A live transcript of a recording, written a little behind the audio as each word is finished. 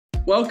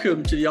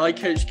Welcome to the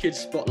ICOACHKIDS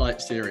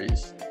Spotlight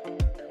series.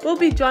 We'll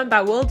be joined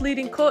by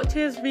world-leading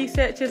coaches,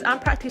 researchers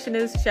and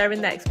practitioners sharing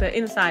their expert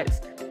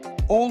insights.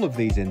 All of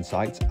these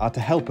insights are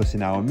to help us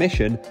in our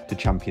mission to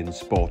champion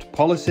sport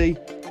policy,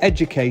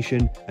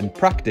 education and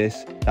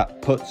practice that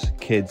puts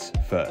kids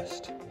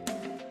first.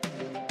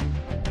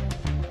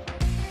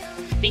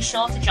 Be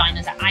sure to join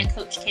us at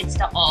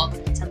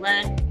ICOACHKIDS.org to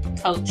learn,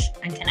 coach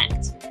and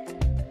connect.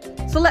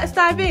 So let's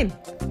dive in.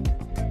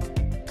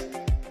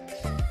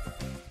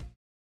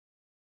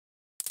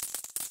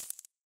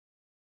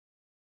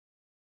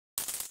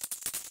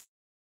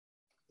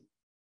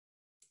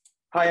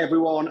 Hi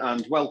everyone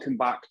and welcome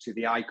back to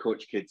the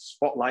ICOACHKIDS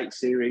Spotlight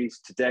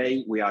series.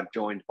 Today we are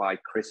joined by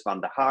Kris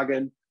Van Der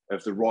Heagen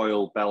of the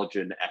Royal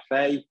Belgian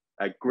FA.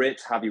 Great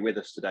to have you with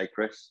us today,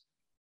 Kris.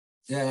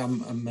 Yeah,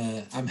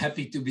 I'm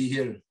happy to be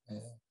here.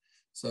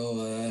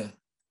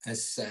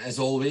 As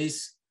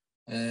always,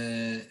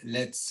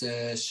 let's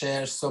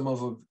share some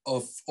of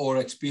our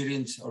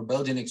experience, our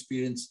Belgian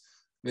experience,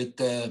 with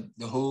the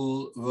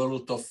whole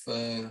world of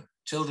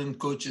children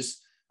coaches.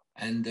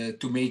 And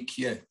to make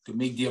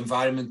the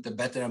environment a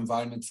better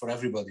environment for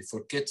everybody,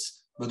 for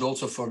kids, but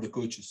also for the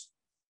coaches.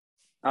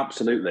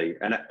 Absolutely,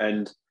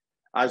 and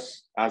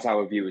as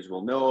our viewers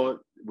will know,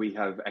 we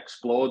have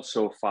explored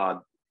so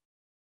far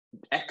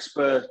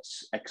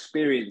experts'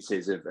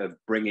 experiences of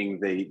bringing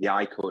the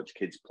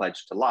ICOACHKIDS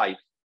pledge to life.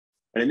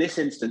 And in this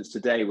instance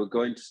today, we're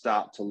going to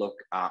start to look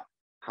at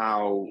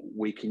how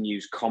we can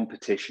use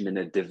competition in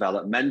a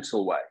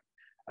developmental way.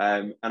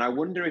 And I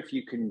wonder if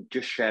you can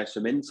just share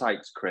some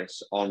insights,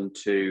 Kris,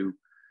 onto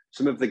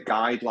some of the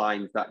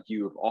guidelines that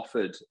you have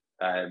offered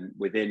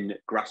within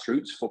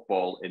grassroots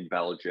football in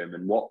Belgium,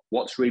 and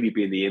what's really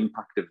been the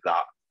impact of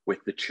that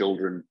with the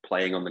children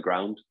playing on the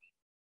ground.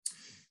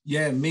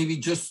 Yeah, maybe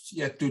just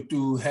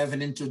to have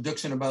an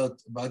introduction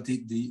about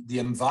the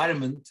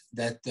environment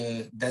that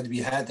we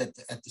had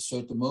at a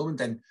certain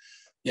moment, and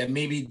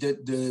maybe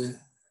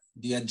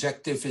the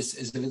adjective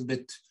is a little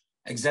bit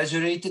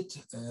exaggerated,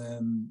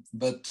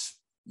 but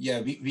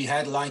we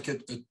had like a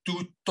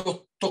too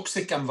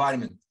toxic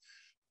environment.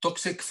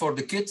 Toxic for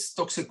the kids,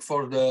 toxic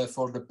for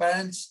the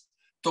parents,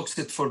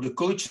 toxic for the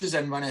coaches.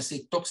 And when I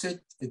say toxic,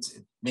 it's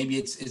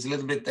a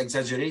little bit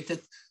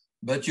exaggerated,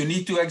 but you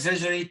need to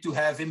exaggerate to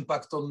have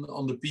impact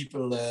on the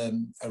people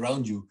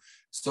around you.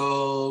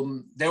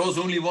 So there was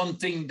only one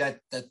thing that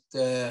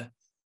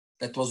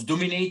was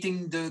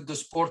dominating the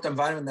sport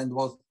environment, and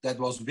that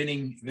was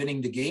winning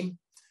the game.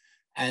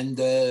 And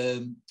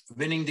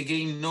winning the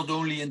game not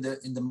only in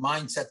the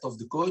mindset of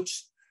the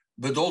coach,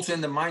 but also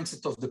in the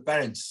mindset of the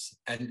parents.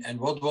 And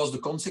what was the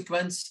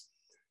consequence?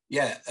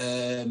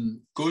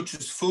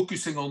 Coaches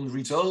focusing on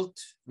result,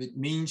 which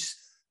means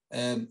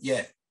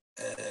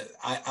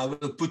I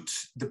will put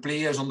the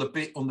players on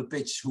the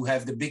pitch who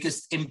have the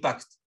biggest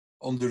impact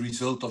on the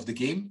result of the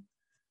game,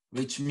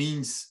 which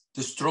means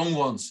the strong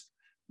ones.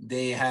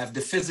 They have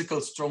the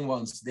physical strong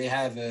ones. They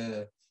have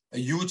a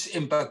huge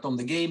impact on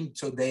the game,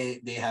 so they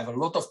have a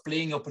lot of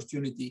playing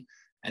opportunity.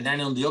 And then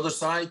on the other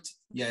side,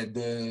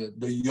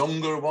 the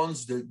younger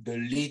ones, the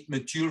late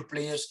mature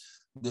players,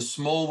 the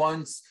small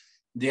ones,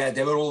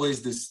 they were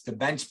always the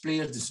bench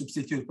players, the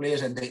substitute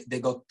players, and they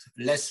got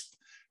less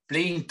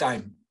playing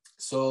time.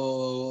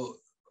 So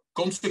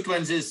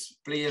consequences,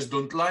 players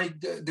don't like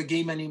the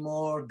game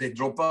anymore, they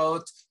drop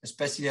out,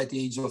 especially at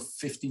the age of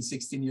 15,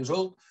 16 years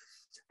old.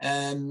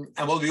 And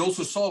what we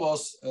also saw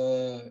was,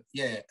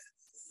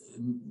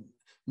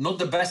 not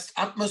the best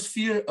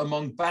atmosphere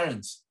among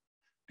parents,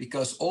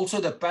 because also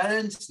the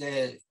parents,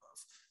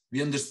 we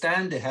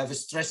understand they have a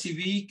stressy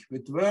week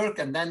with work,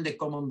 and then they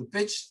come on the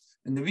pitch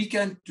in the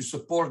weekend to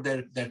support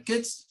their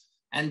kids.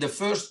 And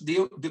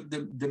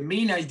the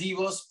main idea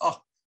was,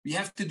 we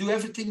have to do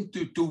everything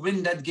to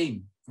win that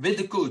game with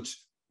the coach,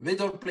 with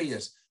our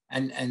players.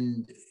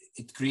 And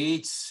it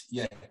creates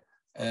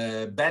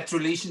bad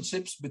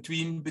relationships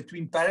between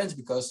parents,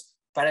 because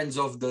parents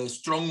of the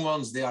strong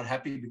ones, they are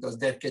happy because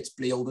their kids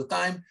play all the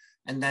time.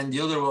 And then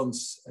the other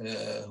ones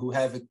who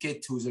have a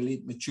kid who's a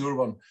late mature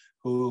one,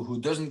 who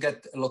doesn't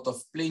get a lot of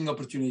playing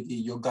opportunity,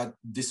 you got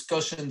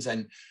discussions.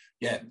 And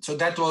so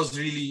that was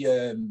really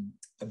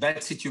a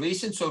bad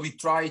situation. So we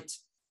tried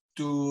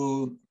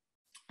to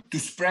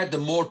spread the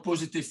more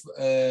positive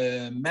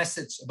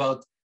message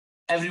about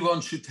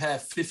everyone should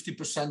have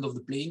 50% of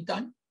the playing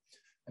time,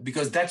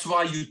 because that's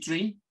why you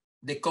train.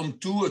 They come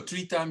 2 or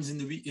 3 times in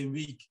the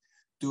week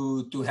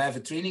to have a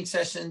training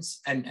sessions,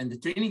 and the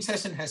training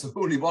session has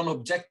only one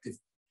objective: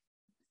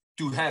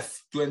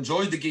 to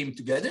enjoy the game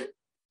together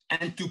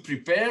and to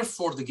prepare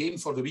for the game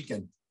for the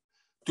weekend,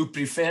 to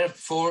prepare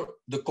for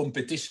the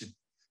competition.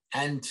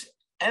 And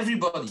every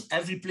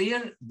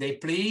player, they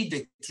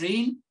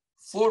train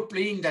for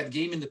playing that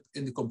game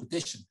in the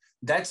competition.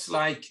 That's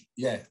like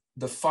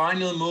the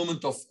final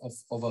moment of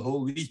a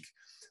whole week,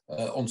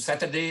 on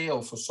Saturday,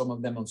 or for some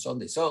of them on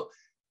Sunday. So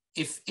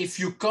if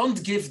you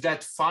can't give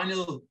that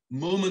final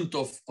moment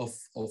of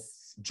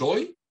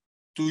joy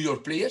to your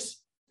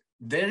players,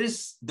 there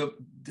is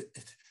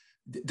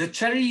the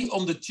cherry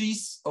on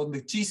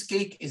the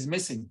cheesecake is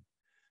missing.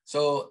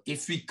 So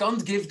if we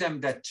can't give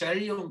them that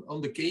cherry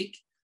on the cake,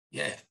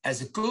 yeah,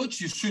 as a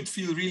coach, you should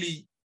feel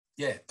really,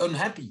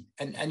 unhappy.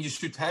 And you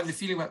should have the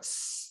feeling that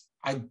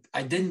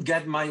I didn't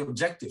get my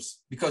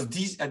objectives because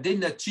I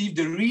didn't achieve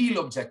the real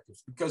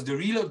objectives, because the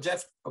real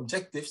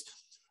objectives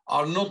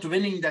are not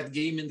winning that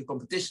game in the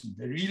competition.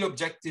 The real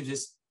objective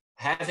is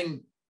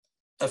having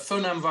a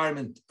fun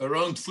environment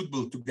around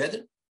football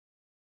together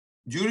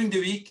during the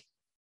week,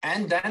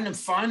 and then a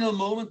final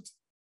moment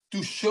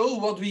to show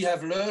what we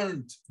have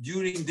learned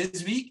during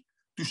this week,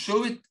 to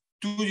show it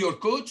to your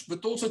coach,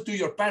 but also to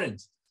your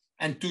parents,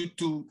 and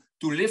to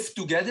live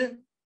together,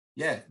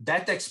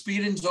 that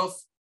experience of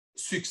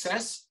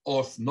success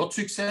or not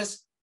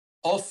success,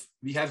 of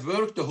we have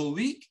worked the whole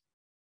week,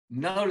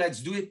 now let's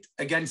do it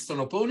against an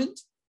opponent,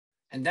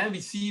 and then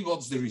we see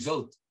what's the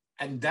result.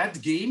 And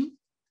that game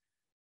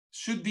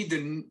should be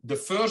the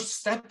first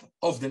step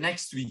of the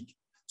next week.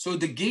 So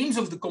the games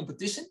of the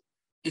competition,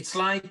 it's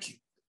like,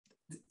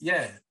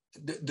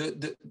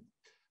 the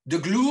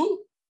glue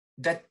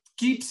that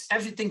keeps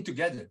everything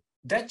together.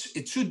 That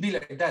it should be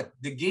like that.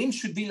 The game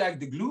should be like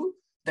the glue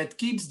that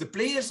keeps the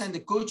players and the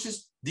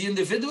coaches, the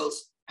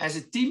individuals, as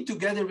a team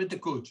together with the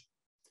coach.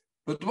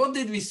 But what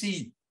did we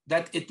see?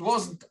 That it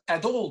wasn't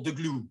at all the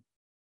glue,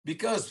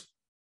 because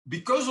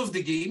of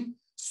the game,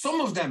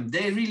 some of them,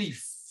 they really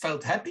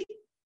felt happy,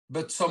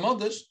 but some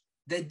others,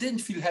 they didn't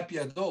feel happy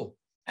at all.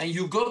 And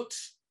you got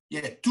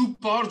two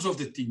parts of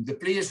the team, the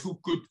players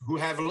who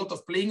have a lot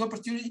of playing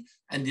opportunity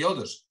and the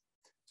others.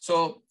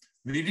 So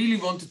we really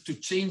wanted to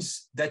change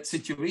that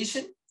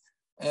situation,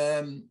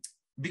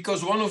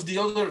 because one of the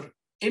other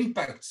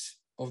impacts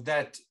of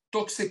that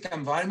toxic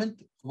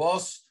environment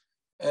was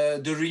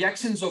the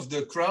reactions of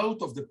the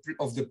crowd, of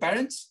the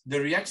parents, the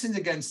reactions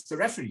against the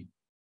referee.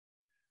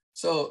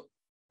 So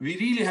we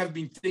really have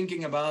been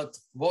thinking about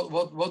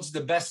what's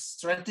the best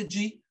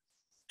strategy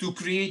to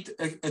create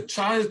a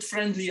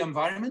child-friendly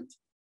environment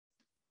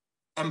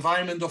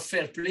of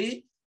fair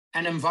play,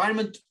 an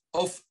environment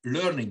of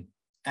learning.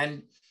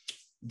 And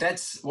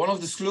that's one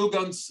of the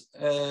slogans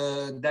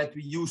that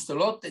we used a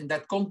lot in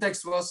that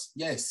context was,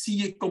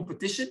 see a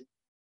competition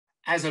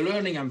as a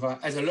learning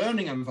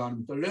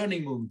environment, a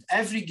learning moment.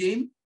 Every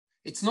game,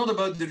 it's not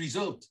about the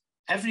result.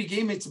 Every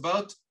game, it's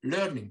about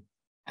learning.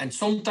 And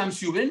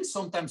sometimes you win,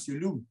 sometimes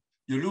you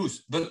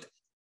lose. But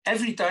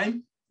every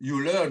time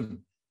you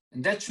learn.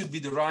 And that should be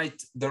the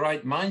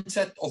right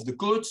mindset of the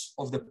coach,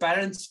 of the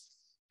parents,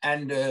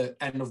 and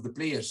of the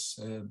players.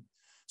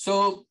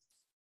 So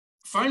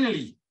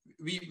finally,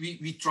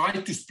 we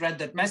tried to spread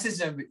that message,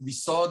 and we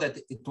saw that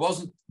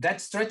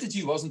that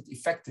strategy wasn't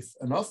effective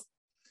enough.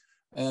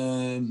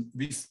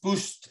 We've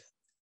pushed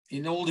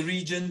in all the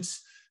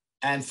regions,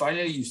 and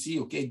finally you see,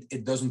 okay,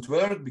 it doesn't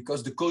work,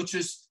 because the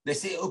coaches, they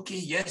say, okay,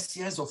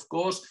 yes, of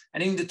course.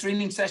 And in the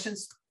training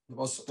sessions, it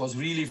was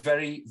really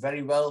very,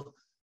 very well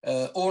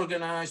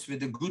organized,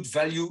 with a good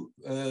value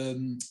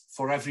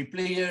for every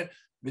player,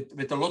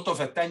 with a lot of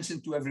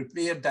attention to every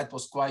player. That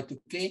was quite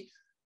okay.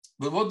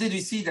 But what did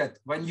we see? That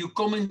when you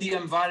come in the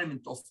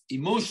environment of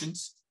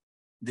emotions,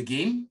 the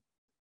game,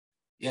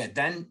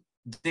 then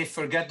they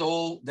forget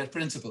all their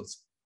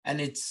principles. And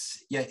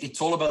it's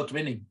all about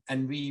winning.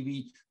 And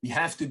we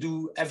have to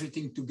do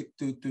everything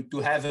to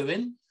have a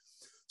win.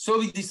 So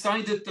we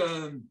decided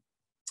to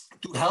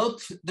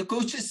help the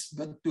coaches,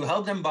 but to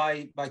help them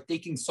by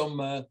taking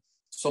some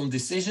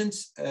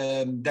decisions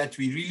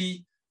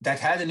that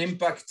had an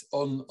impact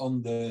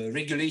on the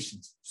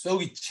regulations. So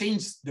we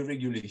changed the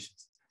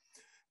regulations.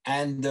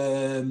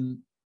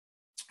 And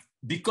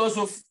because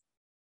of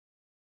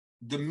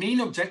the main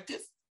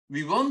objective,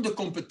 we want the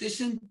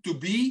competition to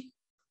be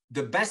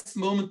the best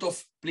moment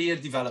of player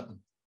development.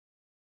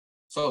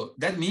 So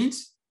that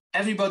means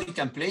everybody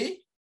can play,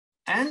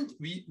 and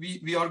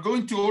we are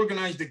going to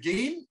organize the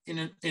game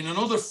in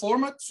another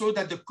format, so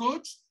that the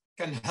coach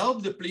can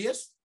help the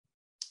players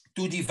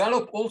to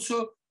develop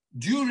also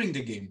during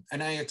the game.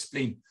 And I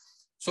explain.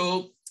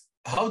 So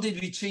how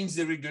did we change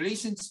the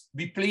regulations?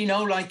 We play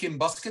now like in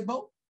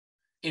basketball,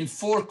 in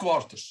 4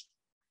 quarters.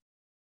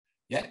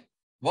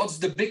 What's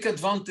the big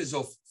advantage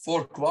of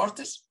 4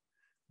 quarters?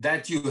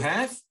 That you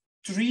have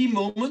 3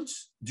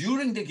 moments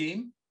during the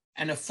game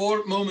and a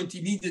 4th moment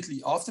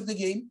immediately after the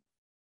game,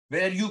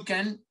 where you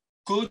can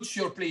coach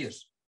your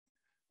players.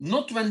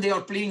 Not when they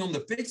are playing on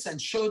the pitch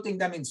and shouting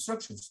them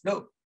instructions.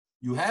 No,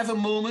 you have a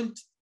moment,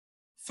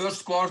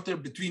 first quarter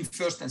between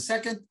first and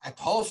second, at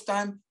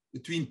halftime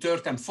between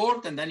third and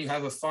fourth, and then you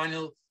have a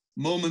final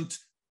moment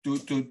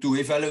to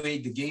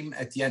evaluate the game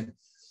at the end,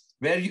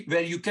 where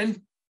you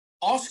can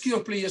ask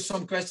your players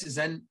some questions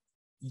and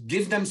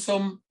give them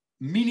some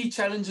mini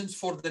challenges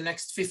for the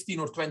next 15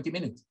 or 20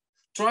 minutes.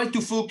 Try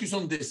to focus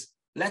on this.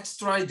 Let's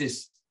try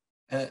this.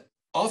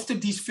 After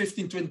these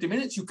 15, 20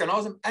 minutes, you can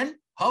ask them, and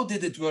how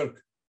did it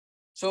work?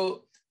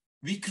 So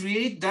we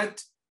create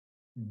that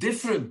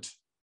different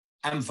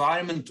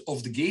environment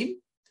of the game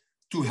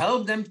to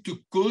help them to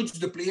coach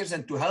the players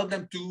and to help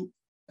them to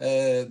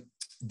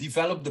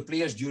develop the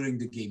players during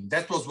the game.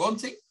 That was one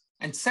thing.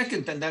 And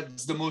second, and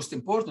that's the most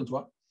important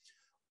one,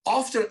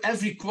 after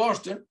every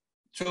quarter,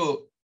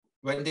 so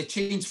when they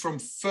change from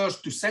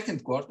first to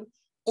second quarter,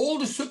 all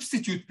the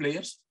substitute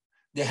players,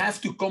 they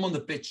have to come on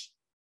the pitch.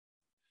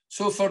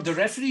 So for the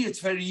referee, it's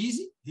very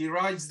easy. He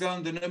writes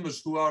down the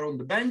numbers who are on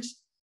the bench.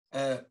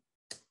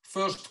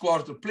 First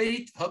quarter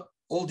played,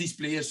 all these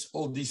players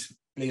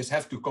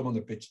have to come on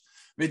the pitch,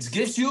 which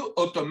gives you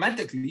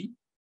automatically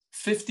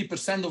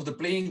 50% of the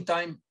playing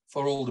time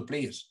for all the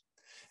players.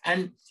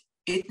 And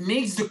it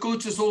makes the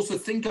coaches also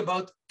think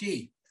about,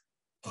 okay,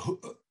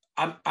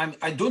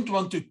 I don't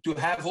want to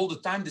have all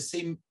the time the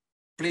same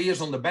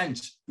players on the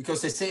bench,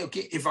 because they say,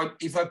 okay,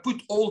 if I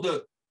put all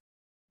the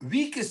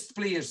weakest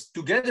players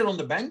together on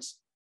the bench,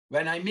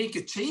 when I make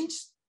a change,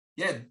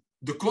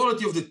 the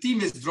quality of the team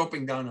is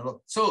dropping down a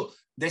lot. So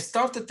they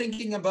started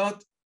thinking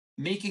about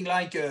making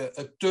like a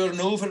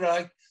turnover,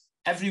 like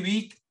every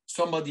week,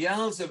 somebody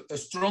else, a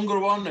stronger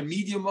one, a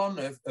medium one,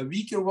 a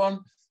weaker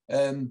one,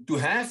 to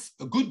have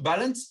a good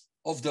balance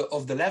of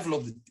the level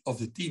of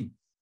the team.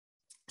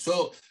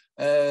 So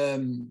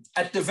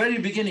at the very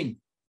beginning,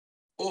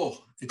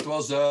 it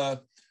was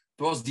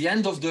the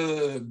end of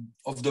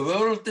the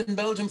world in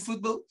Belgian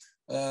football.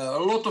 A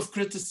lot of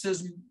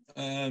criticism,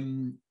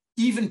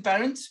 even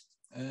parents,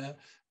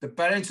 the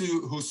parents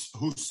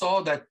who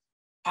saw that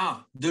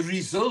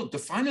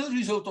the final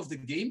result of the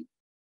game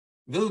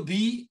will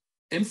be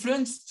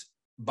influenced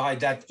by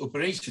that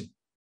operation.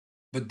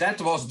 But that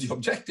was the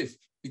objective,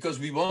 because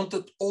we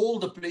wanted all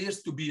the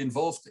players to be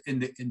involved in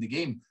the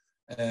game.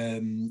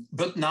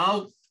 But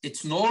now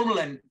it's normal,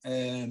 and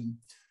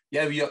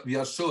we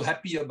are so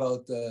happy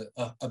about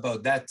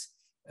that.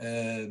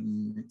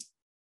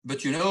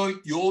 But you know,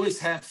 you always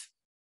have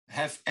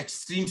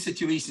extreme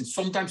situations.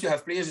 Sometimes you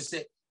have players that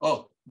say,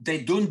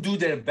 they don't do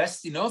their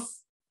best enough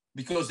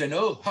because they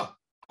know,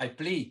 I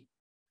play.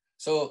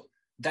 So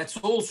that's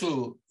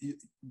also,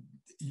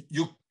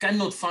 you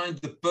cannot find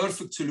the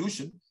perfect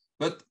solution,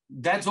 but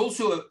that's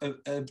also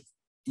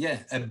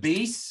a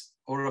base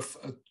or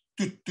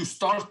to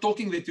start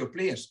talking with your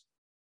players.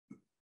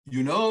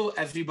 You know,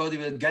 everybody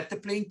will get the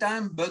playing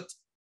time, but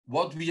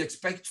what we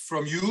expect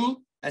from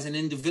you as an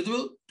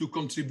individual to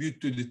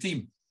contribute to the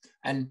team.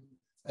 And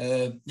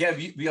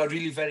we are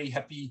really very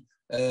happy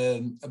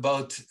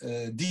about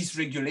these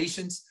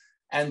regulations.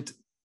 And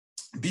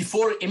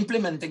before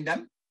implementing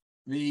them,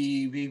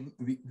 we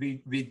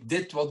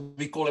did what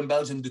we call in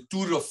Belgium the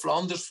Tour of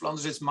Flanders.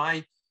 Flanders is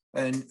my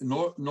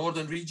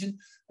northern region,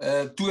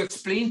 to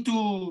explain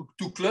to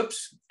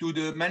clubs, to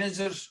the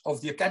managers of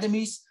the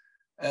academies,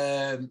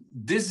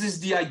 this is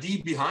the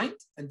idea behind,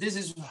 and this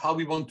is how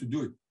we want to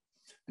do it.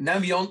 And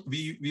then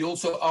we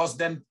also ask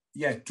them,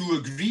 to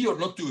agree or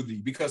not to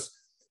agree, because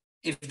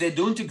if they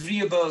don't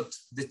agree about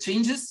the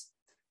changes,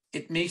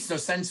 it makes no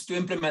sense to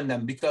implement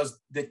them, because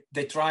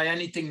they try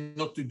anything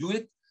not to do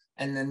it.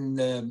 And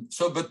then,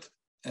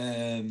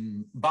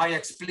 by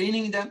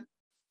explaining them,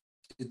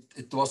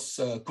 it was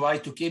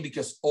quite okay,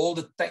 because all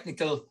the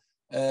technical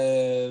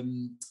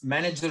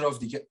manager of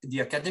the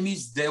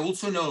academies, they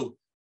also know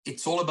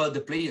it's all about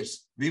the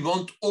players. We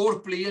want our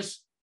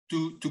players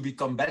to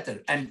become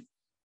better. And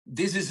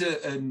this is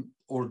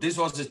this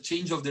was a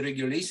change of the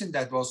regulation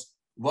that was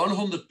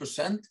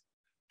 100%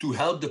 to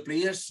help the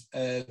players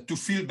to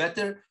feel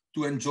better,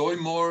 to enjoy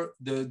more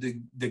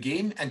the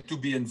game, and to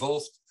be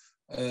involved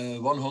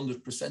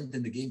 100%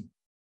 in the game.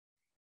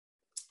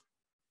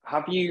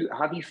 Have you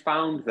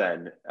found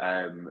then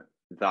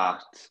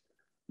that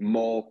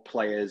more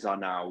players are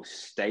now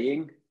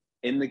staying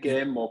in the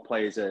game, more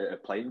players are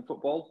playing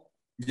football?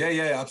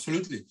 Yeah,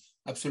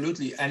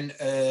 absolutely. And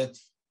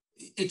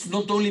it's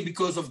not only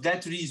because of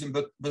that reason,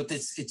 but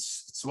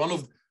it's one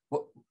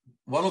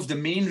of the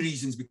main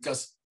reasons,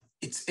 because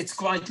it's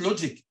quite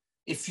logic.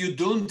 If you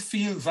don't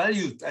feel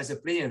valued as a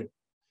player,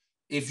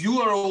 if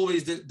you are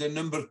always the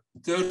number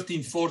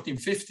 13, 14,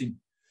 15,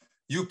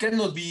 you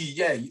cannot be,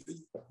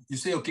 you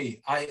say,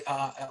 okay,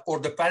 or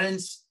the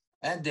parents,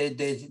 and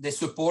they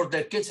support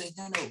their kids. Say,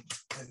 no,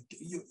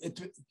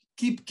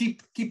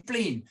 keep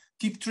playing,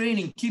 keep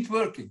training, keep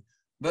working.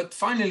 But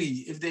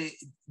finally, if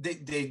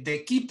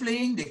they keep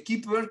playing, they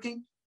keep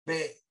working,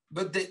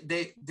 but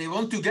they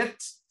want to get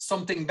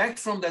something back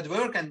from that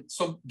work, and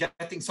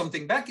getting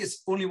something back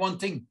is only one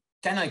thing.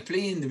 Can I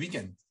play in the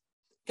weekend?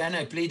 Can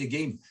I play the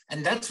game?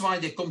 And that's why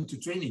they come to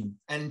training.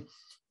 And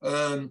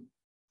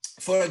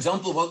for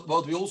example,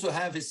 what we also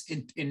have is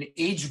in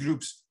age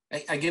groups.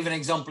 I give an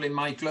example. In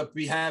my club,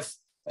 we have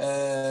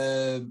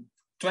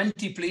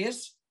 20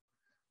 players,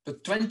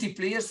 but 20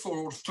 players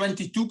for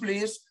 22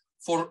 players.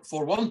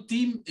 For one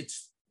team,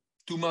 it's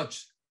too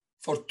much.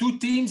 For two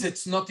teams,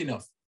 it's not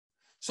enough.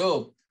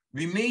 So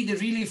we made a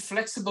really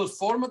flexible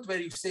format where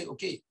you say,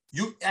 okay,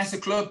 you as a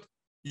club,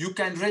 you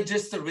can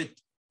register with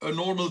a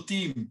normal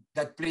team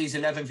that plays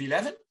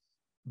 11v11,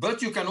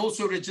 but you can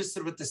also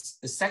register with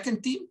a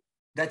second team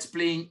that's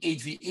playing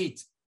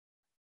 8v8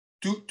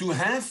 to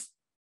have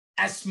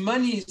as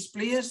many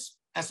players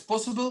as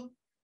possible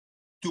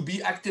to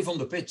be active on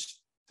the pitch.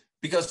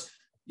 Because,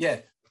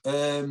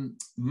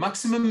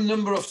 maximum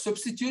number of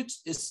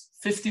substitutes is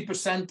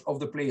 50% of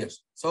the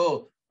players.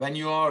 So when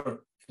you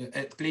are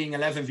playing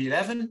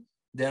 11v11,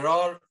 there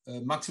are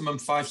maximum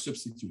 5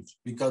 substitutes,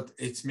 because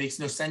it makes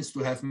no sense to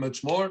have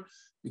much more,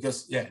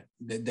 because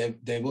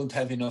they won't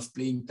have enough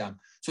playing time.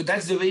 So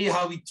that's the way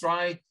how we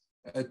try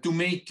to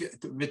make,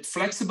 with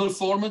flexible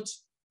formats,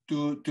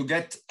 to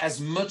get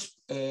as much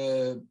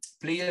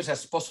players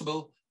as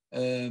possible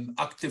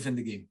active in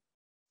the game.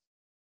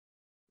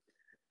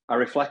 I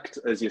reflect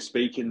as you're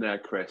speaking there,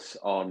 Kris,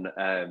 on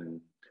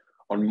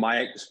my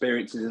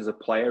experiences as a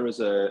player,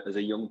 as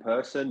a young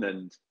person,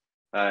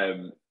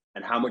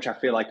 and how much I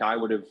feel like I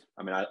would have.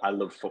 I mean, I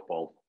love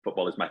football.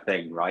 Football is my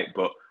thing, right?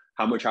 But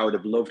how much I would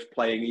have loved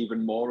playing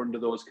even more under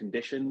those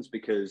conditions,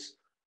 because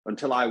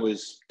until I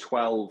was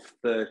 12,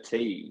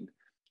 13,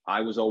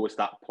 I was always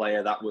that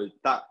player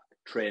that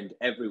trained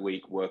every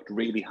week, worked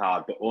really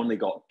hard, but only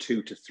got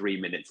 2 to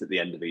 3 minutes at the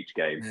end of each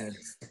game.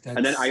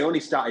 And then I only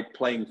started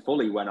playing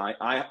fully when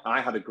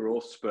I had a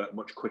growth spurt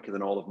much quicker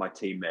than all of my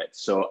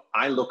teammates. So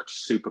I looked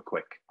super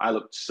quick. I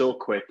looked so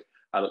quick.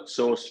 I looked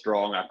so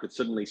strong. I could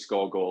suddenly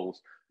score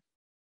goals.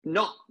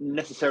 Not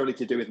necessarily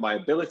to do with my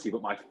ability,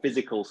 but my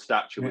physical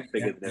stature was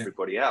bigger than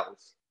everybody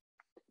else.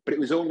 But it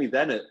was only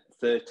then at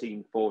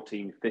 13,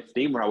 14,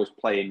 15 where I was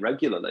playing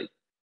regularly.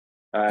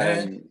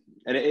 And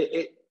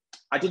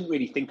I didn't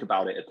really think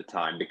about it at the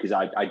time, because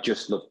I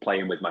just loved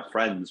playing with my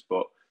friends.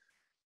 But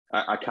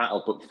I can't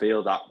help but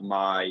feel that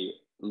my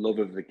love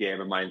of the game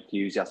and my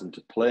enthusiasm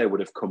to play would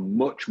have come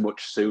much,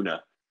 much sooner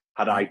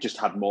had I just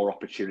had more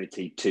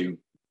opportunity to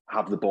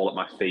have the ball at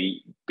my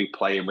feet, be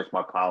playing with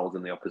my pals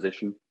in the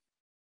opposition.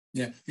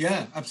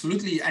 Yeah,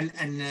 absolutely. And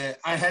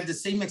I had the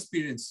same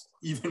experience,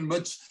 even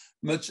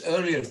much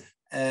earlier.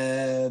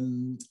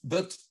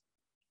 But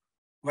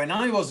when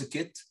I was a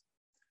kid,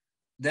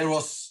 there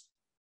was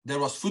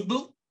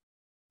football,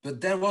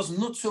 but there was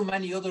not so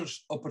many other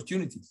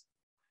opportunities.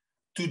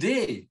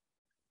 Today,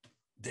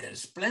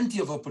 there's plenty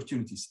of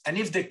opportunities. And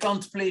if they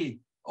can't play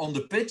on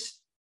the pitch,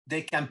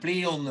 they can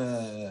play on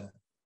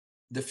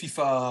the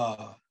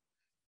FIFA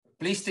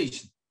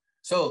PlayStation.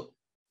 So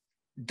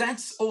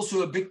that's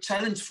also a big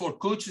challenge for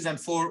coaches and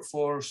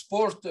for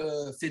sport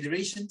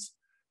federations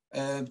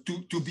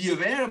to be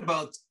aware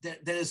about.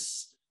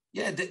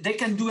 They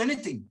can do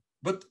anything,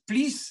 but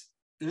please,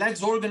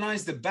 let's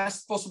organize the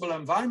best possible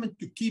environment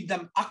to keep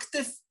them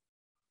active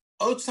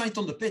outside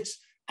on the pitch.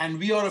 And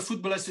we are a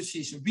football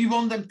association. We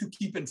want them to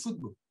keep in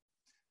football,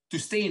 to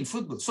stay in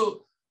football.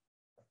 So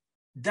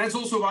that's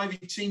also why we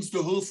changed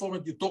the whole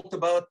format. You talked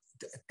about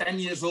 10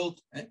 years old.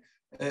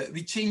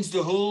 We changed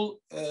the whole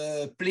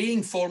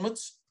playing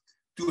formats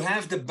to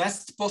have the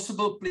best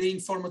possible playing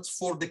formats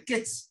for the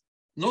kids,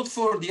 not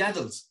for the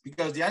adults,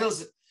 because the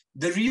adults,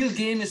 the real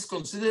game is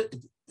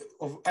considered,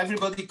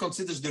 everybody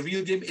considers the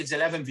real game is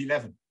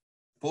 11v11.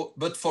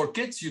 But for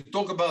kids, you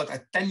talk about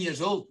at 10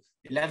 years old,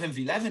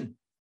 11v11.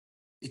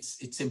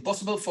 It's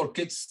impossible for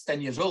kids 10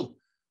 years old.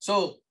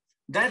 So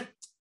that,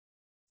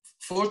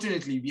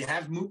 fortunately, we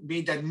have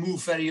made that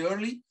move very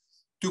early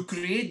to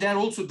create there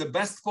also the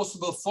best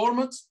possible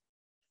formats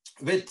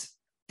with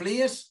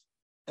players,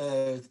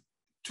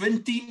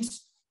 twin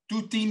teams,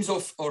 2 teams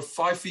of or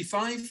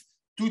 5v5,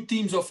 2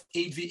 teams of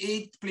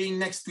 8v8 playing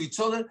next to each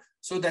other,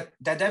 so that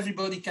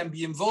everybody can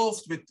be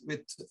involved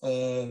with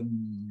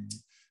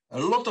a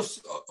lot of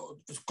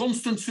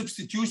constant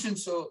substitution.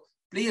 So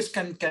players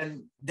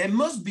they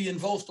must be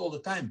involved all the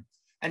time,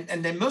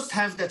 and they must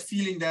have that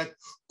feeling that,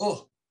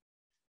 oh,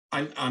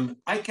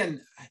 I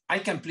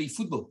can play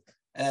football.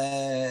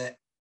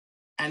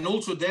 And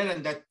also there,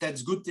 and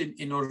that's good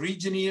in our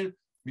region here,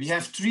 we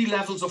have 3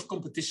 levels of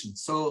competition.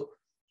 So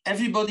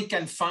everybody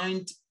can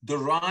find the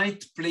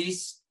right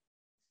place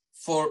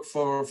for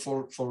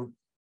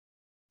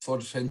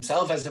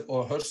himself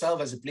or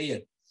herself as a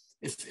player.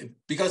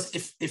 Because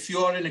if you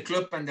are in a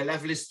club and the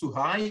level is too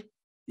high,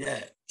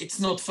 it's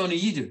not funny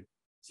either.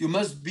 You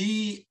must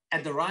be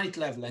at the right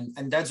level.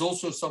 And that's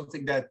also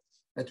something that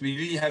we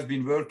really have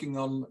been working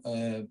on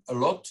a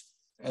lot,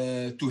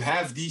 to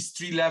have these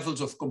 3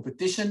 levels of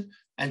competition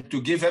and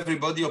to give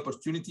everybody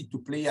opportunity to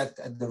play at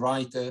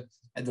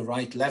the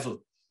right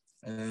level.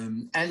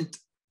 And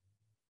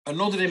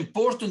another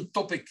important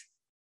topic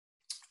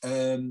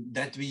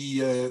that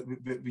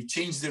we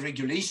changed the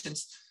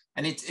regulations,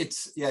 and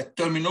it's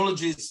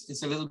terminology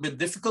is a little bit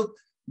difficult,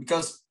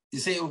 because you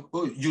say,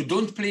 oh, you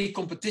don't play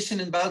competition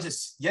in Belgium.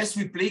 Yes,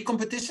 we play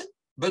competition,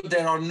 but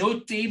there are no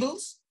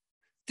tables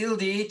till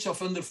the age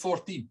of under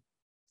 14.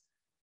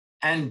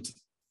 And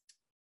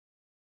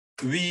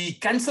we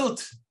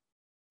cancelled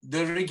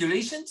the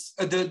regulations,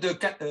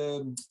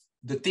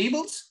 the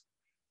tables,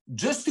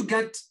 just to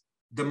get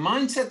the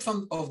mindset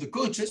of the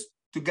coaches,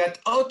 to get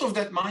out of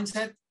that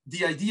mindset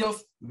the idea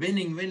of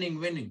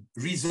winning,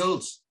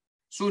 results.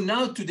 So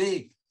now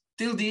today,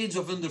 till the age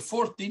of under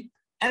 14,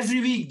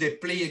 every week they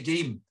play a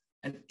game.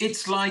 And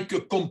it's like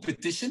a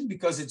competition,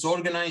 because it's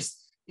organized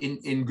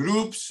in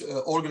groups,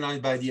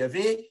 organized by the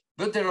FA,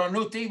 but there are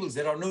no tables,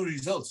 there are no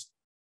results.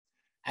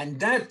 And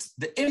that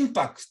the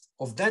impact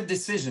of that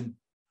decision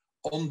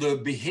on the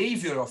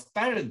behavior of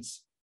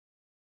parents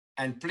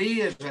and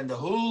players and the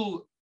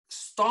whole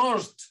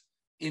start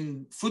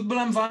in football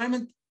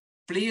environment,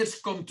 players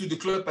come to the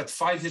club at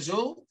 5 years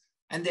old,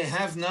 and they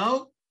have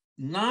now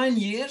 9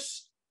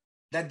 years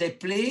that they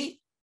play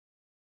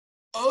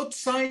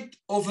outside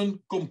of a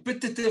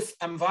competitive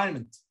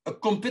environment, a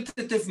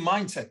competitive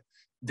mindset.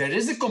 There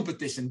is a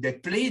competition, they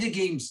play the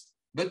games,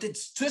 but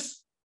it's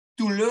just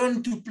to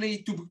learn to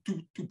play,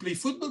 to play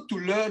football, to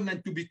learn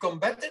and to become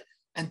better,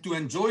 and to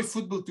enjoy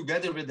football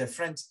together with their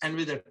friends and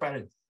with their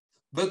parents.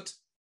 But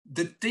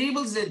the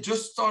tables, they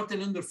just start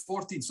in under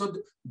 14. So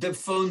the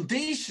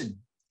foundation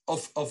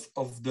of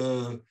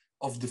the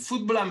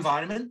football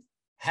environment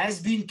has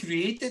been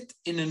created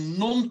in a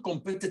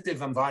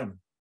non-competitive environment.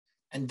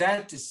 And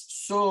that is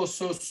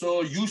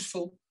so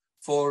useful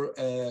for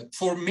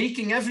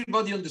making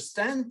everybody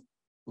understand,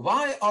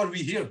 why are we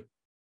here?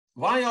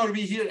 Why are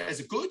we here as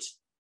a coach?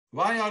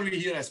 Why are we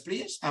here as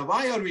players? And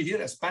why are we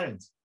here as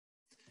parents?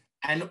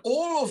 And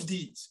all of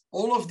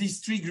these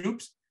three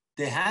groups,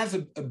 they have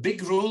a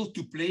big role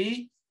to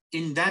play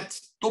in that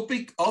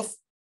topic of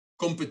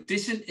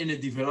competition in a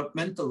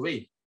developmental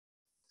way.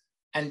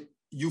 And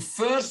you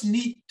first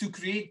need to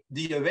create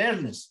the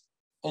awareness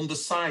on the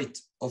side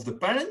of the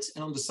parents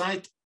and on the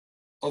side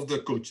of the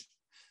coach.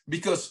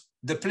 Because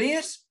the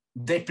players,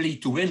 they play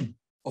to win.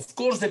 Of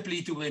course they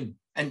play to win.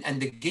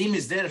 And the game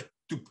is there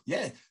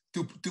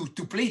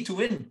to play to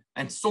win.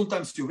 And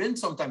sometimes you win,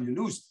 sometimes you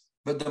lose.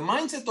 But the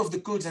mindset of the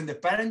coach and the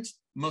parents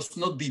must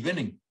not be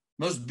winning.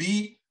 Must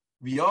be,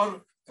 we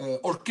are,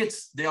 our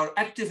kids, they are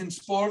active in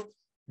sport.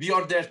 We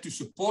are there to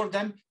support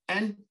them,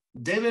 and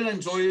they will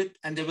enjoy it,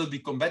 and they will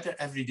become better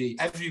every day,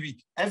 every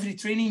week. Every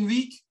training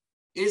week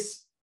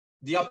is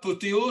the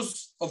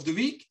apotheose of the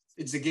week.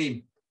 It's a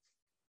game,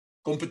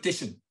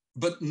 competition,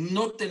 but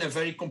not in a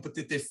very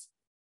competitive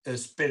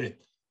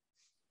spirit.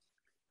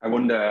 I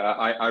wonder,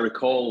 I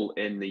recall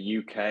in the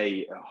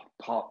UK,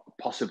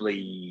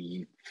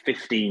 possibly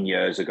 15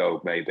 years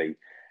ago, maybe,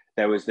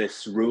 there was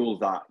this rule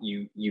that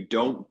you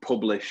don't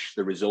publish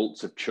the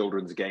results of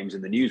children's games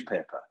in the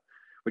newspaper,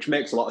 which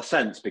makes a lot of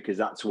sense because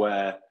that's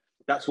where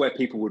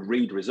people would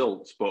read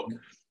results. But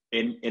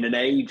in an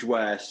age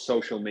where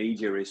social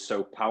media is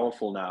so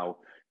powerful now,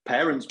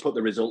 parents put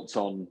the results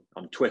on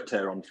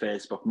Twitter, on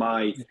Facebook.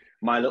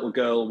 My little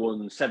girl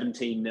won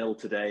 17-0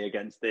 today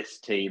against this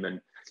team,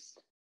 and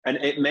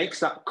it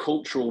makes that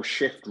cultural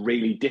shift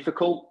really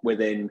difficult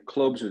within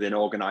clubs, within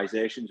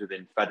organisations,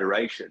 within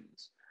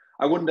federations.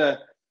 I wonder,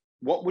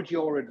 what would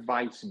your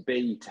advice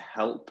be to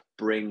help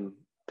bring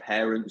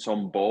parents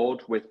on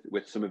board with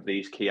some of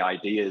these key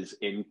ideas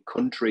in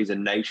countries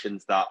and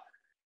nations that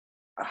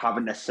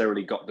haven't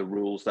necessarily got the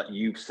rules that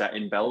you've set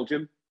in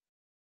Belgium?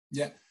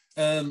 Yeah,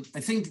 I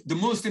think the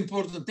most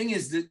important thing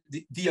is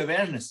the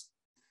awareness.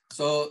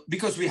 So,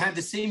 because we had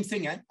the same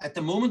thing at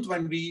the moment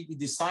when we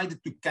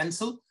decided to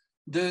cancel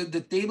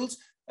the tables,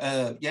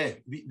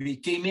 we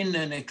came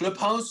in a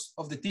clubhouse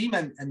of the team,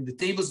 and the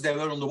tables, they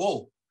were on the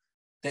wall.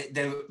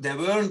 They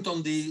weren't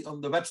on the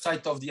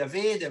website of the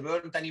AV, they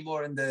weren't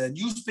anymore in the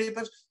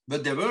newspapers,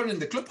 but they were in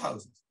the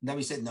clubhouses. And then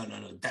we said, no,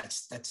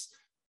 that's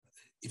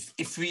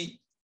if we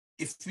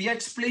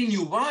explain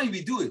you why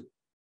we do it,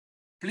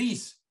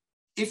 please,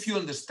 if you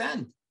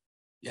understand,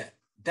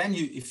 then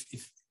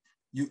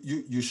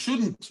you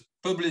shouldn't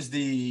publish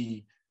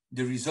the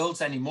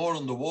results anymore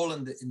on the wall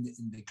in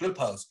the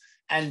clubhouse.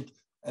 And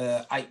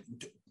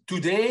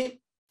today,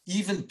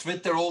 even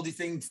Twitter, all the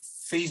things,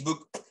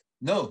 Facebook,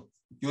 no.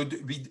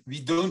 We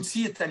don't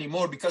see it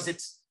anymore because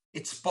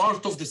it's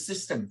part of the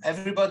system.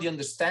 Everybody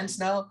understands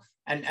now,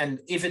 and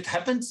if it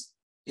happens,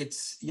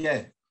 it's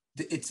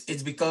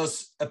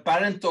because a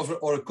parent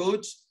or a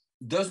coach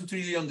doesn't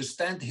really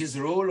understand his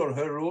role or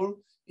her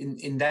role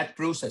in that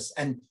process.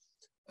 And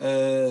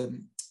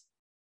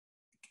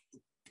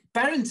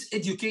parents'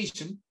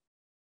 education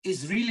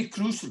is really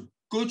crucial.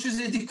 Coaches'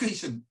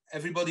 education,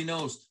 everybody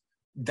knows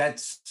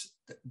that's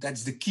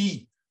the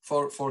key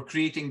for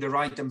creating the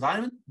right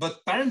environment,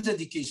 but parents'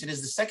 education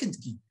is the second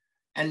key.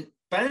 And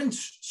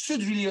parents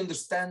should really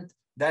understand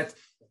that.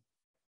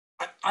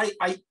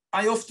 I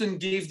often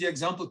gave the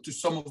example to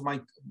some of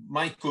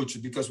my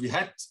coaches, because we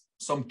had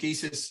some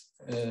cases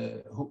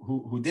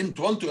who didn't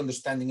want to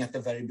understanding at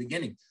the very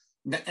beginning.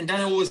 And then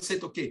I always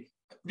said, okay,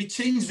 we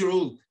change the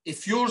rule.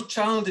 If your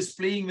child is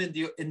playing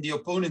in the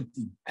opponent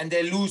team and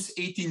they lose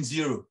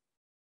 18-0,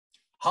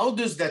 how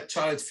does that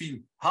child feel?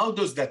 How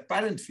does that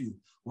parent feel?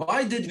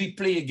 Why did we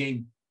play a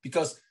game?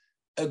 Because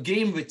a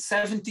game with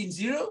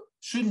 17-0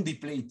 shouldn't be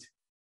played.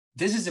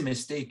 This is a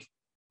mistake.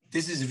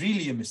 This is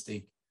really a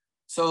mistake.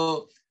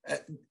 So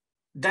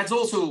that's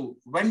also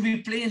when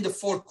we play in the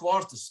 4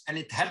 quarters and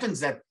it happens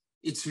that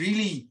it's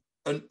really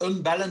an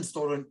unbalanced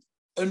or an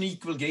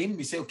unequal game,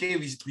 we say, okay,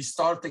 we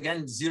start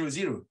again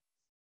 0-0.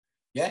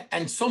 Yeah,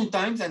 and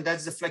sometimes, and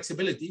that's the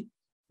flexibility,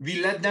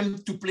 we let them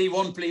to play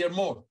one player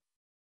more,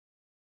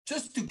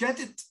 just to get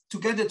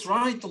it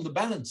right on the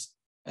balance.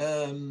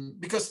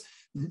 Because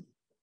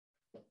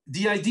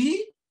the idea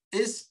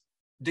is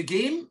the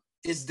game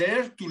is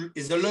there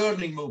is a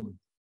learning moment.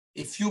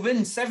 If you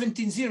win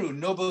 17-0,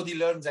 nobody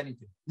learns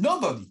anything.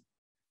 Nobody.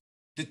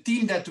 The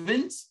team that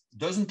wins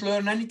doesn't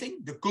learn anything.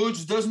 The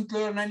coach doesn't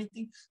learn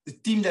anything. The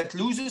team that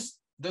loses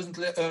doesn't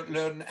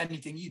learn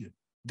anything either.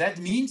 That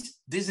means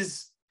this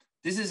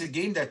is a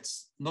game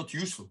that's not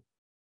useful.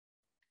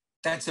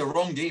 That's a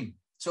wrong game.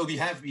 So we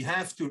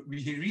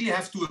really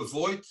have to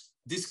avoid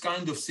this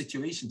kind of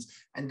situations.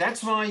 And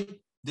that's why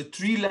the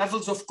 3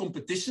 levels of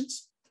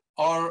competitions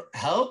are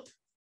help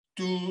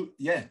to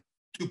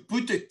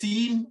put a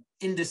team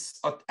in this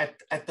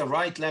at the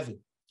right level.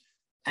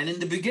 And in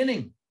the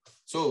beginning,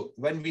 so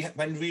when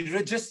we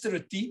register a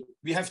team,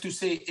 we have to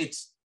say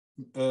it's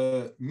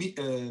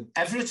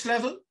average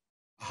level,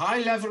 high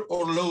level,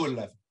 or lower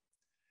level.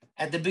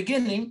 At the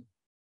beginning,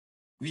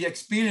 we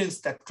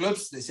experienced that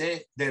clubs,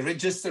 they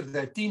register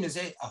their team and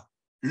say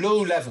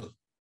low level.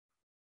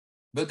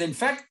 But in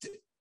fact,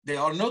 they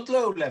are not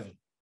low level.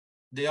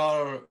 They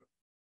are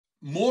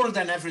more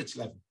than average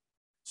level.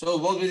 So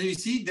what do we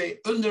see? They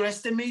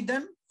underestimate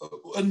them,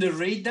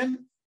 underrate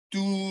them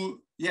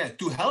to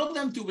help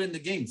them to win the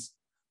games.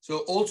 So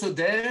also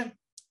there,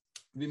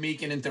 we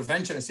make an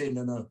intervention and say,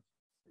 no,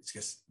 it's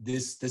just,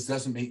 this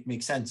doesn't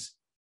make sense.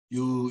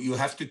 You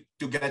have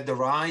to get the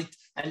right,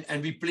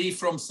 and we play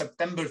from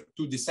September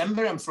to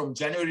December and from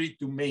January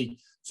to May.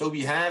 So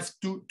we have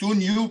two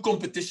new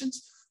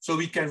competitions, so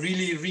we can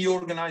really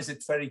reorganize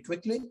it very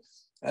quickly.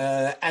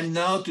 And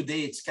now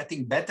today it's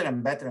getting better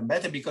and better and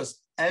better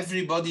because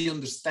everybody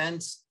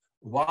understands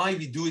why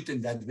we do it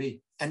in that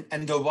way.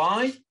 And the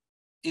why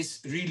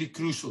is really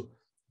crucial,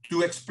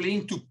 to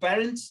explain to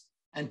parents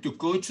and to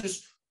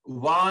coaches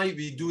why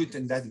we do it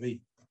in that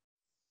way.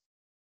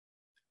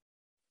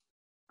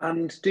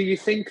 And do you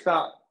think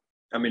that,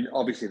 I mean,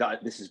 obviously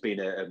that this has been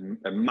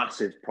a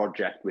massive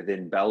project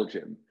within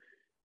Belgium.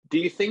 Do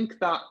you think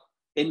that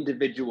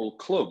individual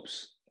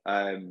clubs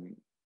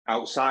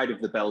outside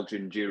of the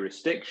Belgian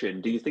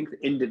jurisdiction, do you think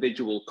that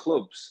individual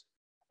clubs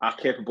are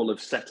capable of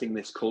setting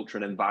this culture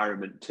and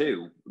environment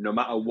too, no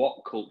matter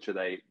what culture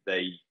they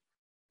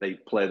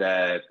play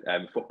their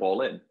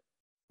football in?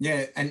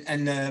 Yeah,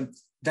 and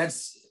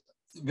that's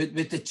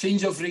with the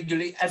change of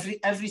regulation,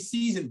 every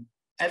season,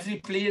 every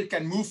player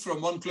can move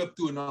from one club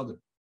to another.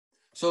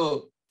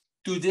 So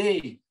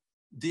today,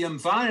 the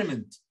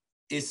environment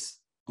is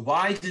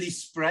widely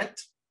spread,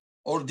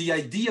 or the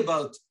idea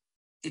about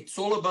it's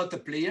all about the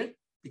player,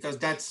 because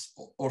that's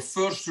our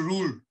first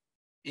rule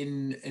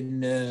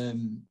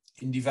in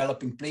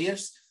developing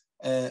players.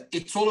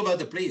 It's all about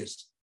the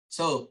players.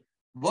 So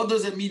what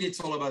does it mean? It's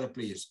all about the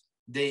players.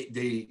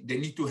 They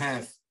need to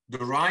have the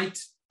right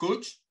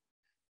coach,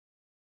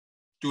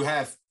 to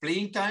have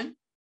playing time,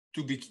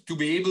 to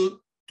be able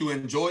to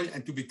enjoy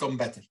and to become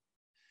better.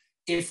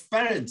 If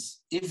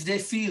parents, if they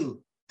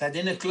feel that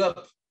in a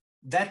club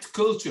that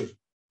culture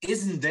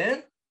isn't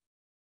there,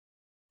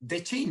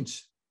 they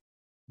change.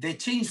 They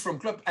change from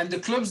club, and the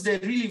clubs, they're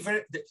really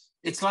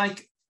it's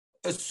like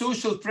a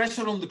social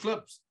pressure on the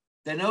clubs.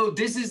 They know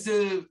this is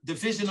the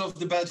vision of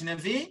the Belgian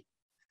FA.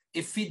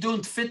 If we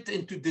don't fit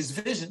into this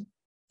vision,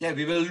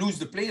 we will lose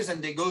the players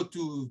and they go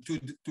to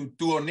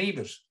our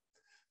neighbors.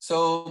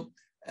 So,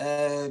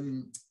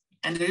 and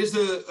there is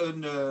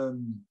a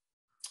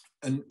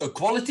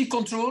quality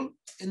control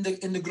in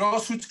the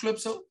grassroots club,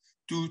 so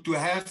to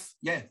have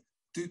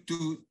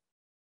to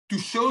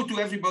show to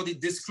everybody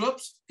this club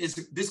is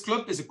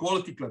a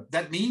quality club.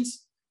 That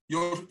means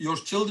your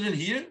children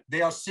here,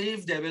 they are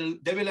safe, they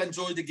will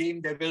enjoy the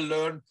game, they will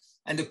learn,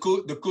 and the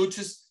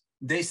coaches,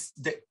 this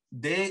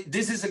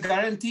is a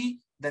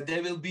guarantee that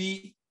they will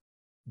be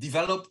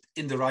developed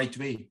in the right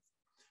way.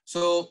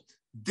 So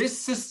this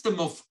system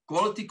of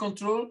quality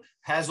control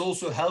has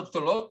also helped a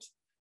lot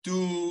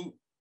to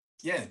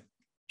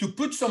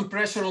put some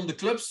pressure on the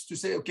clubs to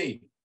say,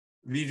 okay,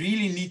 we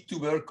really need to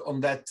work on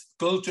that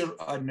culture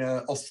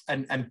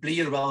and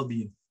player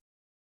well-being.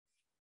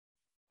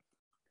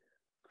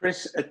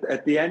 Kris,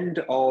 at the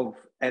end of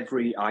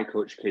every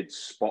ICOACHKIDS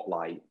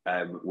Spotlight,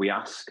 we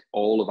ask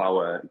all of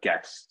our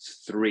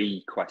guests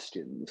 3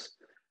 questions.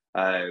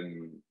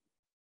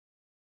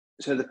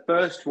 So the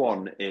first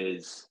one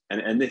is,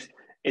 and this,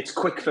 it's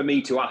quick for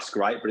me to ask,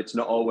 right? But it's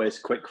not always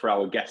quick for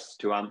our guests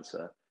to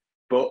answer.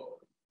 But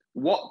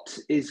what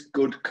is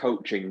good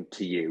coaching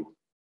to you?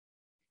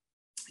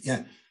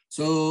 Yeah,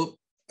 so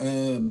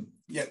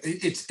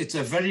it's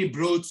a very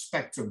broad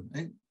spectrum.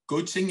 Eh?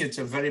 Coaching, it's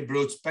a very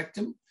broad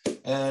spectrum.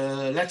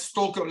 Let's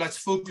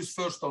focus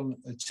first on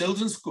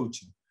children's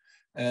coaching.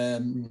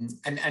 And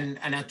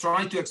I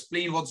try to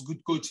explain what's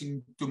good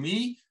coaching to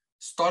me,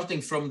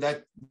 starting from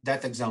that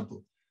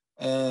example.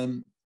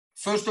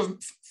 First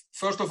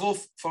of all,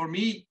 for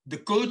me, the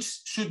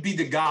coach should be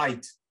the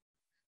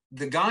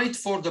guide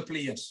for the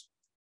players.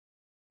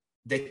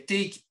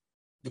 The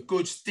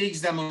coach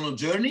takes them on a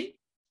journey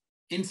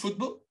in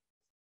football,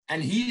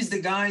 and he is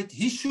the guide.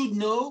 He should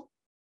know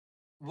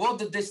what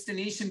the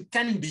destination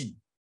can be,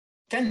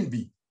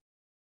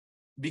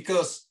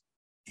 because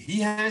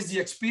he has the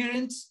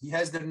experience, he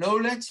has the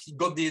knowledge, he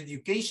got the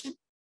education,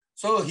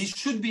 so he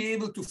should be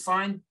able to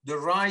find the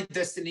right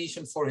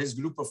destination for his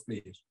group of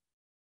players.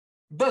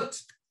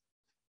 But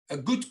a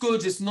good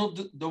coach is not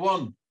the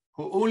one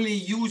who only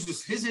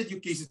uses his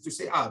education to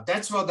say,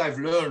 that's what I've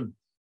learned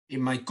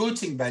in my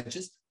coaching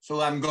badges,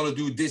 so I'm going to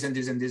do this and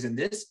this and this and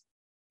this.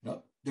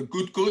 No, the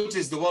good coach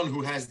is the one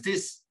who has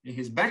this in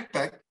his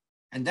backpack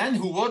and then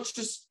who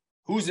watches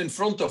who's in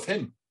front of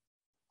him.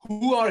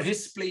 Who are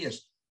his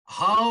players?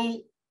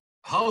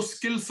 How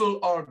skillful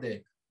are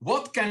they?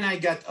 What can I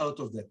get out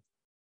of them?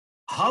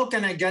 How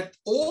can I get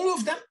all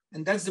of them?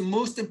 And that's the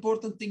most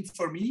important thing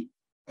for me.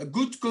 A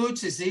good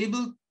coach is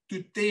able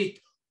to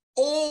take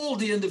all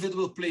the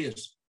individual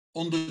players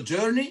on the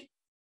journey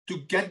to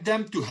get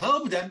them, to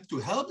help them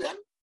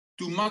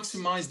to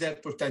maximize their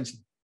potential.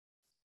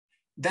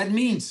 That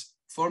means,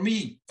 for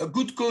me, a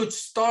good coach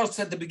starts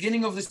at the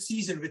beginning of the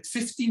season with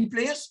 15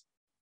 players.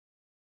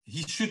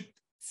 He should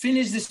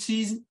finish the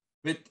season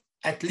with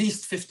at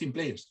least 15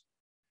 players.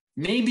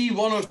 Maybe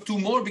one or two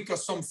more,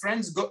 because some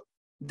friends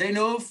they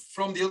know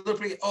from the other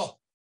player,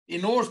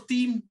 in our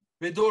team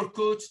with our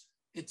coach,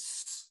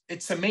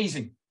 it's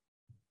amazing.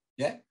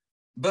 Yeah.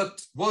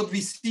 But what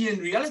we see in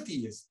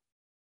reality is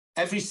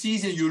every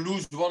season you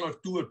lose one or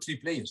two or three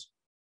players.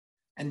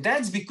 And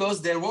that's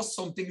because there was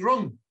something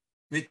wrong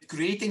with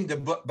creating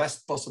the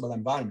best possible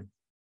environment.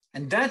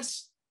 And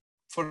that's,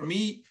 for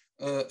me,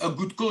 a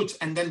good coach.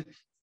 And then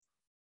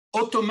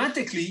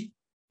automatically,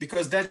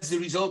 because that's the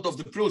result of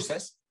the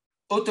process,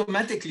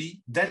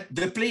 automatically that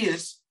the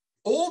players,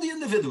 all the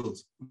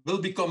individuals will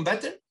become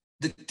better,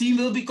 the team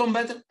will become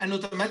better, and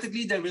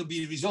automatically there will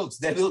be results.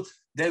 They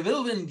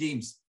will win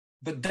games.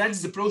 But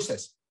that's the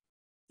process.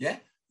 Yeah.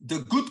 The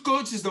good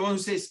coach is the one who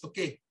says,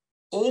 okay,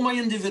 all my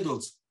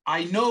individuals,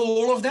 I know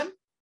all of them,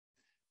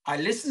 I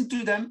listen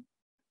to them,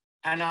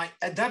 and I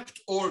adapt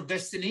our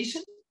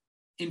destination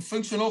in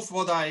function of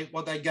what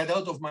I get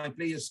out of my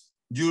players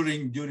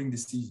during the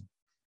season.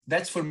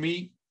 That's, for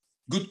me,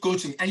 good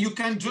coaching. And you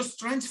can just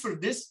transfer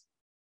this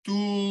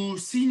to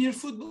senior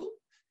football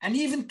and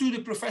even to the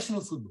professional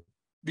football,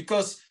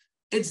 because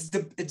it's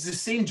the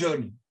same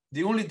journey.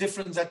 The only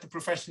difference at the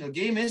professional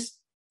game is,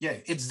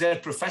 it's their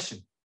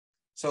profession.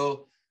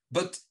 So,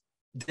 but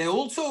they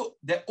also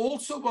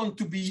want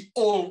to be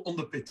all on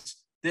the pitch.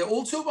 They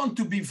also want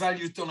to be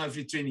valued on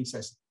every training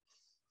session.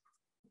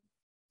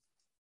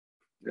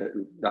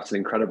 That's an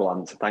incredible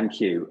answer. Thank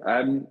you.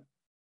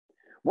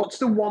 What's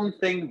the one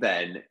thing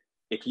then,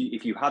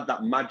 if you had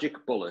that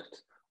magic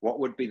bullet, what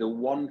would be the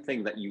one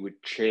thing that you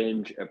would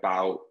change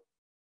about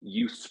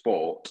youth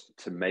sport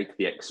to make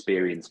the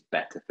experience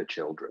better for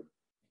children?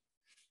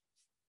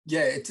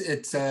 Yeah,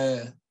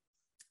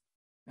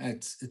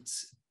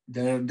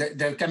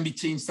 there can be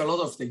changed a lot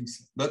of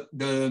things, but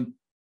the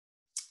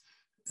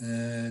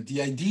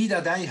idea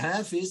that I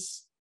have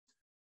is,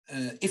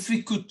 if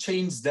we could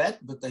change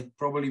that, but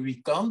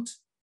we can't,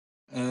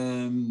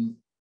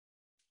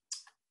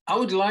 I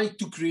would like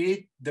to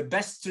create the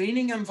best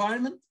training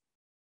environment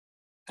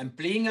and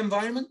playing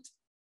environment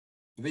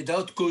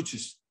without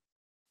coaches.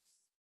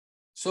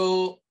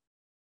 So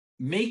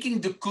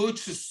making the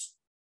coaches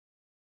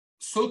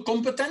so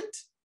competent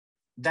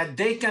that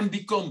they can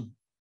become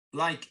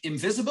like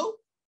invisible,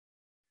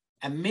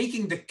 and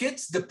making the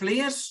kids, the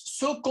players,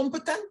 so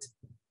competent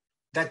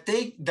that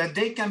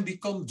they can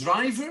become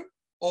driver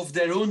of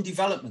their own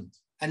development,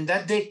 and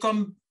that they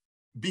can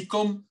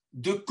become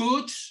the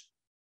coach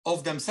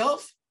of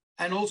themselves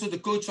and also the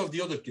coach of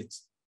the other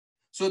kids.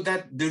 So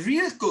that the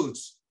real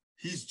coach,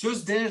 he's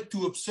just there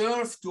to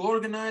observe, to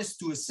organize,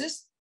 to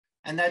assist,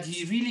 and that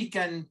he really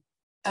can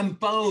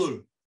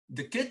empower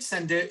the kids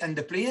and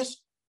the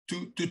players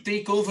to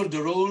take over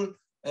the role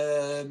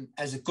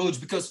as a coach.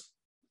 Because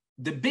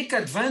the big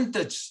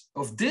advantage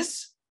of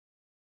this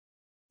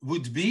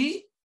would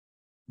be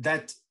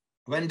that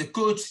when the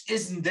coach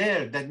isn't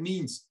there, that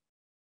means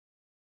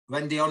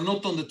when they are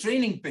not on the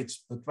training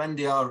pitch, but when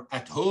they are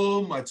at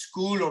home, at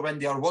school, or when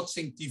they are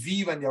watching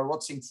TV, when they are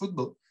watching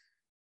football,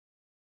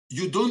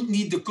 you don't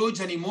need the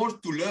coach anymore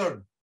to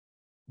learn.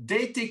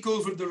 They take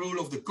over the role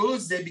of the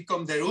coach, they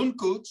become their own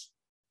coach,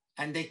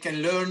 and they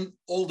can learn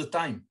all the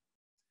time.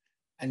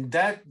 And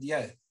that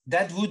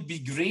would be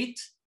great,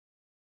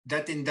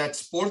 that in that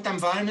sport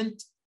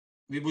environment,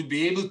 we would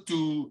be able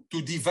to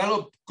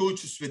develop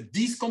coaches with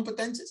these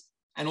competences,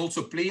 and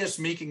also players,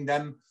 making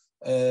them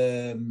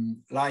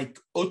like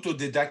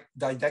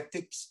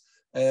autodidactics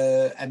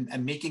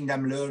and making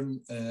them learn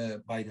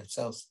by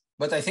themselves.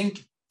 But I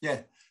think,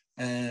 it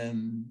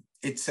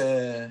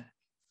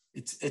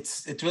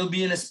will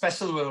be in a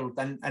special world,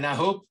 and I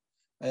hope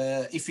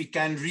if we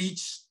can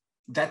reach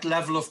that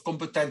level of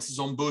competences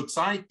on both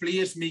sides,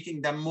 players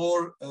making them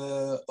more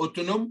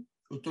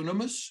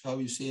autonomous, how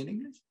you say in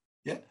English,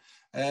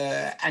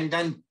 and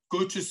then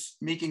coaches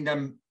making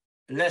them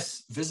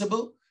less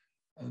visible,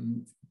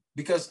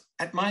 because,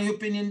 at my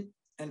opinion,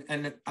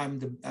 and I'm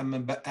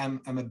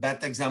a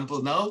bad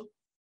example now,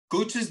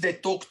 coaches, they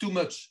talk too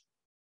much.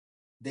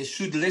 They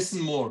should listen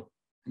more,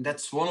 and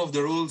that's one of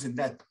the rules in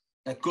that.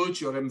 That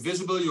coach, you're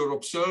invisible, you're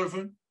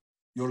observer,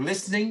 you're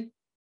listening,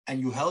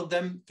 and you help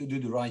them to do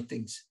the right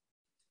things.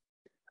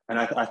 And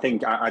I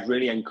think I'd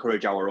really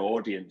encourage our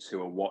audience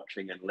who are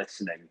watching and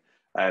listening,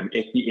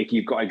 If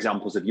you've got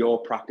examples of your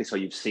practice, or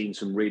you've seen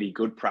some really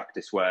good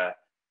practice where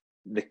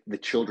the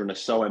children are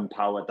so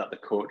empowered that the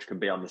coach can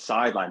be on the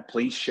sideline,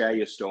 please share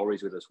your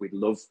stories with us. We'd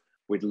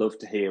love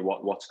to hear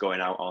what's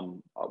going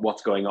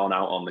on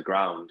out on the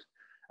ground.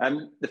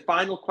 The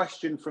final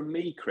question from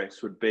me,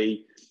 Kris, would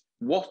be,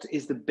 what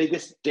is the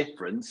biggest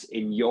difference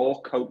in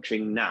your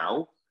coaching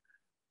now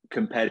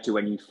compared to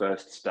when you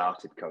first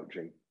started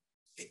coaching?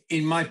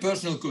 In my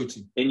personal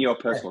coaching? In your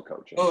personal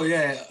coaching. Oh,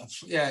 yeah.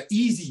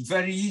 Easy,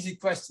 very easy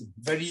question.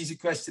 Very easy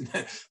question.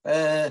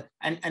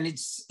 And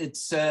it's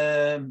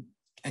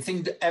I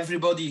think that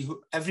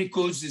every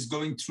coach is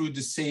going through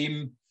the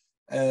same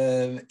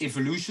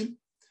evolution.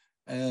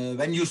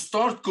 When you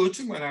start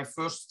coaching, when I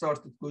first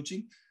started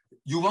coaching,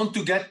 you want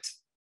to get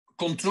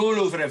control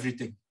over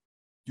everything.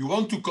 You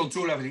want to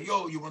control everything.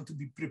 You want to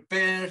be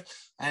prepared,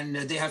 and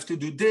they have to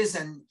do this,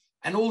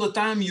 and all the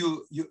time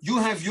you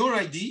have your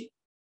idea,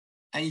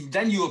 and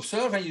then you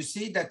observe and you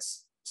see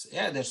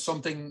there's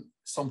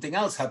something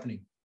else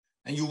happening,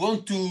 and you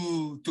want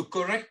to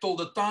correct all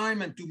the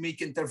time and to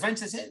make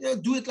interventions.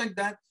 Do it like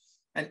that,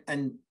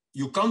 and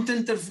you can't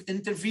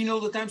intervene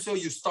all the time, so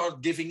you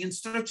start giving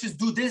instructions.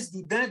 Do this,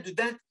 do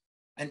that,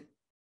 and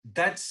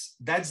that's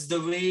the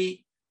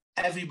way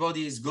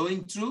everybody is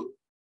going through.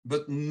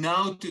 But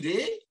now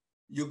today,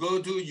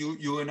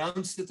 you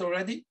announced it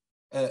already.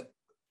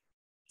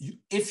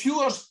 If you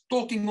are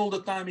talking all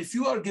the time, if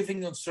you are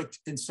giving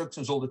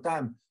instructions all the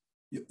time,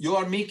 you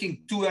are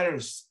making two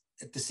errors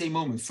at the same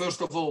moment.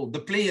 First of all, the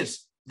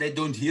players, they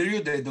don't hear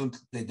you, they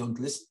don't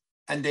listen,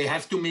 and they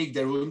have to make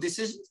their own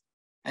decisions.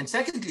 And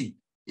secondly,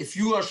 if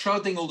you are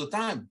shouting all the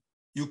time,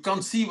 you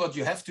can't see what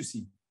you have to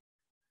see.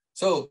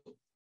 So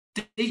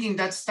taking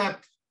that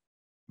step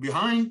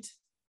behind,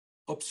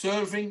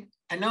 observing,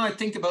 and now I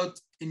think about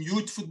in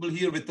youth football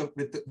here with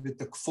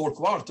the 4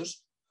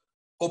 quarters,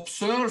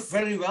 observe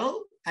very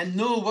well and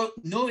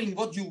knowing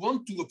what you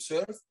want to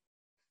observe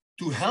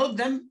to help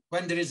them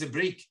when there is a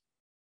break.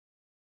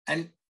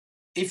 And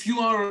if you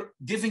are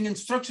giving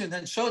instructions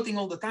and shouting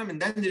all the time,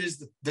 and then there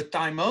is the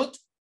timeout,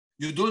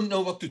 you don't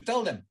know what to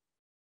tell them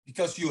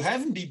because you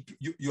haven't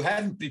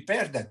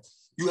prepared that.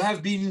 You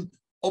have been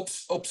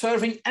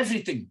observing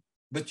everything,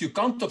 but you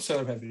can't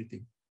observe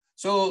everything.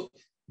 So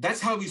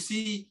that's how we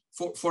see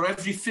for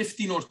every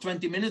 15 or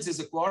 20 minutes is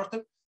a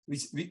quarter.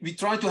 We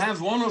try to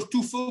have 1 or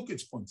 2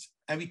 focus points,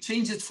 and we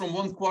change it from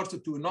one quarter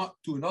to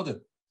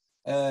another.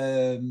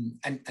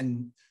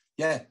 And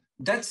yeah,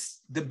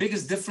 that's the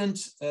biggest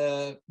difference.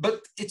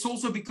 But it's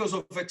also because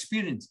of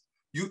experience.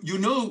 You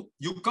know,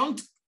 you can't.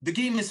 The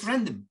game is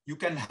random. You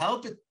can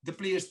help the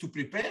players to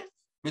prepare,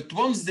 but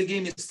once the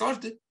game is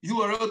started,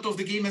 you are out of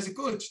the game as a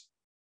coach.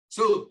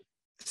 So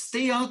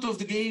stay out of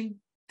the game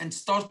and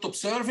start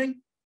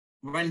observing.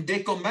 When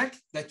they come back,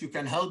 that you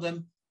can help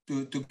them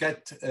to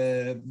get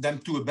them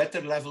to a better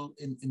level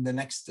in the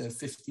next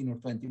 15 or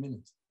 20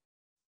 minutes.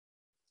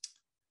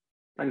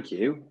 Thank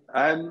you.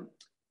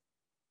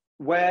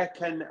 Where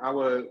can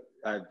our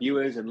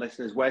viewers and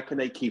listeners, where can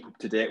they keep up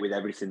to date with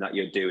everything that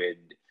you're doing?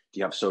 Do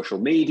you have social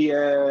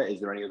media? Is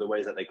there any other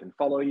ways that they can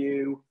follow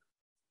you?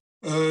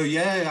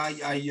 Yeah,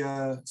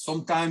 I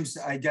sometimes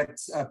I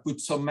put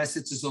some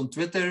messages on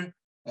Twitter,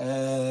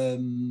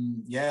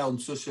 on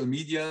social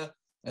media.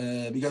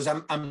 Because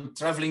I'm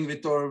traveling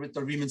with our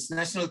women's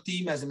national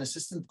team as an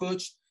assistant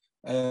coach.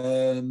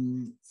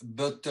 In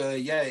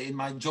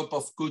my job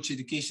of coach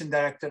education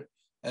director,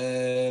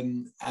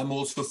 I'm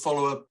also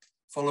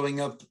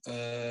following up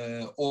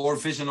our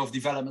vision of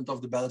development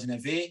of the Belgian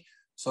FA.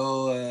 So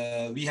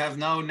we have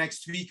now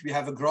next week, we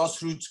have a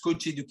grassroots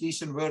coach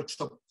education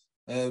workshop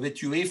with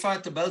UEFA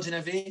at the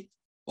Belgian FA.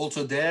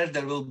 Also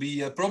there will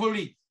be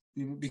probably,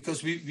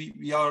 because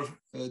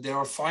there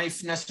are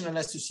 5 national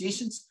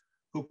associations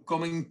who are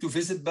coming to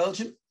visit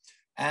Belgium,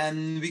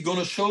 and we're going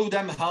to show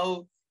them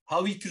how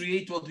we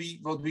create what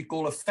we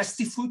call a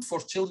festive food for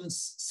children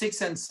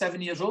 6 and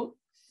 7 years old.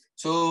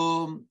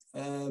 So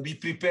we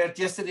prepared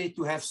yesterday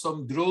to have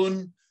some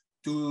drone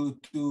to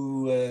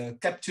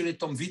capture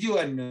it on video,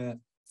 and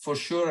for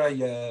sure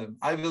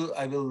I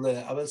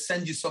will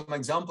send you some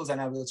examples,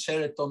 and I will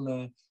share it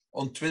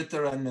on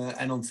Twitter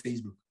and on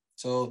Facebook.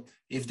 So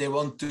if they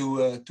want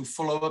to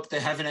follow up, they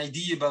have an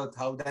idea about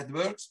how that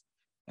works.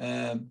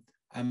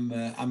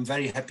 I'm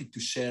very happy to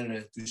share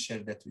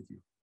that with you.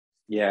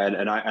 Yeah,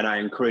 and I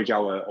encourage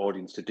our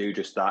audience to do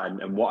just that.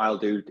 And what I'll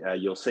do,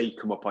 you'll see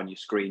come up on your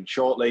screen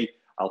shortly.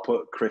 I'll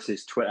put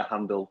Kris's Twitter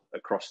handle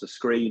across the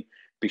screen.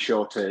 Be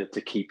sure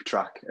to keep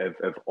track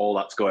of all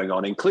that's going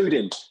on,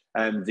 including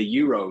the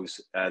Euros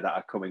that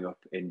are coming up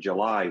in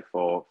July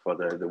for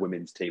the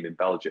women's team in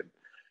Belgium.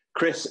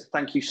 Kris,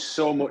 thank you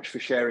so much for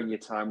sharing your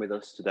time with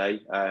us today.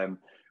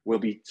 We'll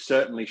be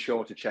certainly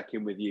sure to check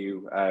in with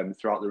you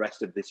throughout the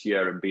rest of this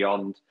year and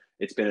beyond.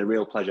 It's been a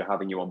real pleasure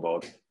having you on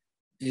board.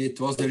 It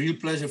was a real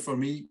pleasure for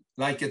me,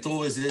 like it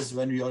always is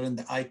when we are in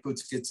the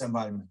ICOACHKIDS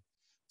environment.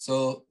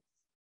 So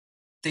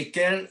take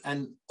care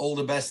and all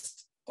the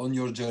best on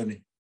your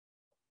journey.